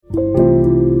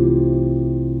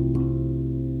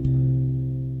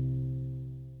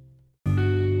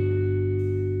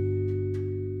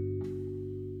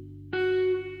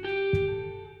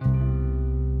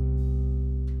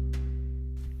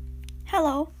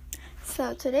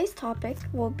So today's topic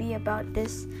will be about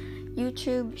this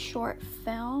YouTube short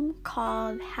film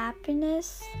called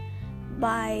Happiness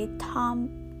by Tompswell.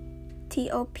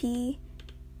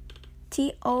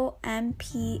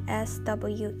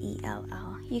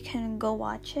 You can go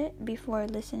watch it before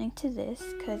listening to this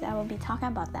because I will be talking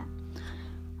about that.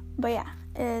 But yeah,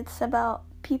 it's about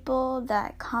people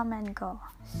that come and go.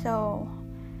 So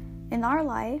in our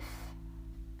life,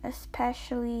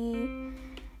 especially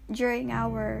during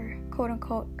our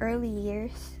quote-unquote early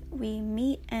years, we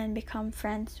meet and become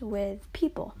friends with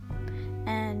people,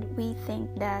 and we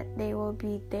think that they will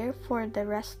be there for the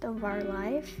rest of our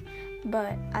life.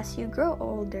 But as you grow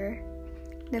older,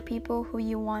 the people who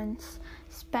you once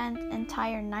spent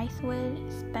entire nights with,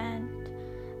 spent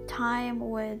time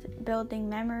with, building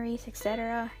memories,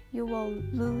 etc., you will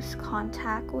lose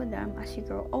contact with them as you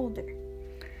grow older.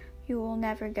 You will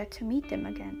never get to meet them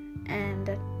again, and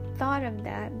the thought of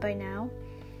that, by now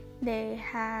they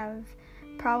have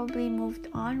probably moved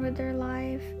on with their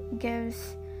life,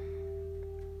 gives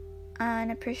an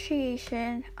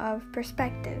appreciation of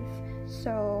perspective.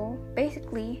 So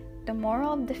basically, the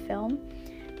moral of the film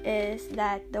is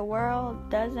that the world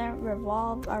doesn't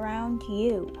revolve around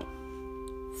you.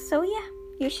 So yeah,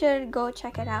 you should go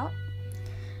check it out.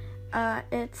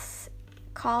 It's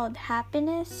called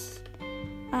Happiness,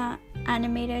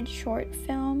 animated short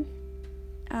film,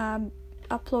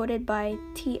 uploaded by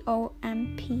Tompswell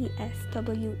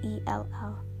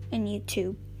in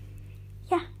YouTube.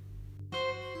 Yeah,